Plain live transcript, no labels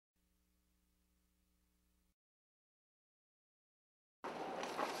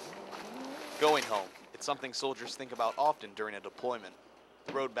Going home, it's something soldiers think about often during a deployment.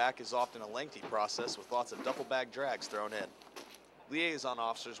 The road back is often a lengthy process with lots of duffel bag drags thrown in. Liaison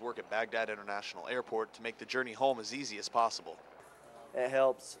officers work at Baghdad International Airport to make the journey home as easy as possible. It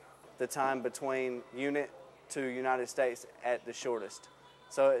helps the time between unit to United States at the shortest.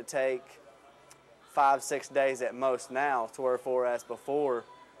 So it take 5-6 days at most now, to whereas before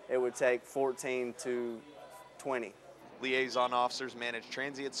it would take 14 to 20. Liaison officers manage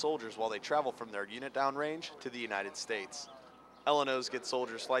transient soldiers while they travel from their unit downrange to the United States. LNOs get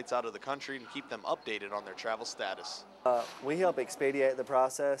soldiers flights out of the country and keep them updated on their travel status. We help expedite the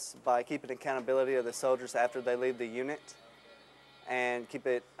process by keeping accountability of the soldiers after they leave the unit and keep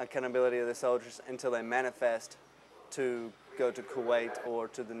it accountability of the soldiers until they manifest to go to Kuwait or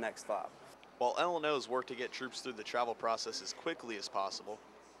to the next fob. While LNOs work to get troops through the travel process as quickly as possible,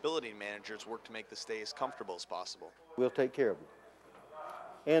 billeting managers work to make the stay as comfortable as possible. We'll take care of him.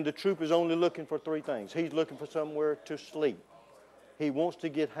 And the troop is only looking for three things. He's looking for somewhere to sleep. He wants to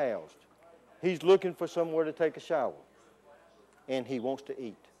get housed. He's looking for somewhere to take a shower. And he wants to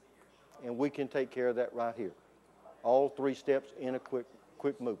eat. And we can take care of that right here. All three steps in a quick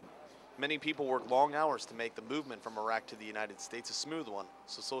movement. Many people work long hours to make the movement from Iraq to the United States a smooth one,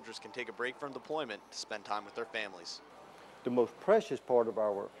 so soldiers can take a break from deployment to spend time with their families. The most precious part of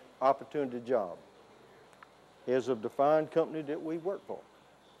our opportunity job is of the fine company that we work for.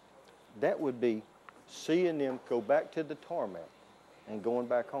 That would be seeing them go back to the tarmac and going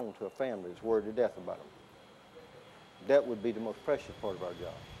back home to a family that's worried to death about them. That would be the most precious part of our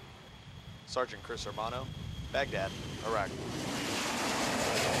job. Sergeant Chris Hermano, Baghdad, Iraq.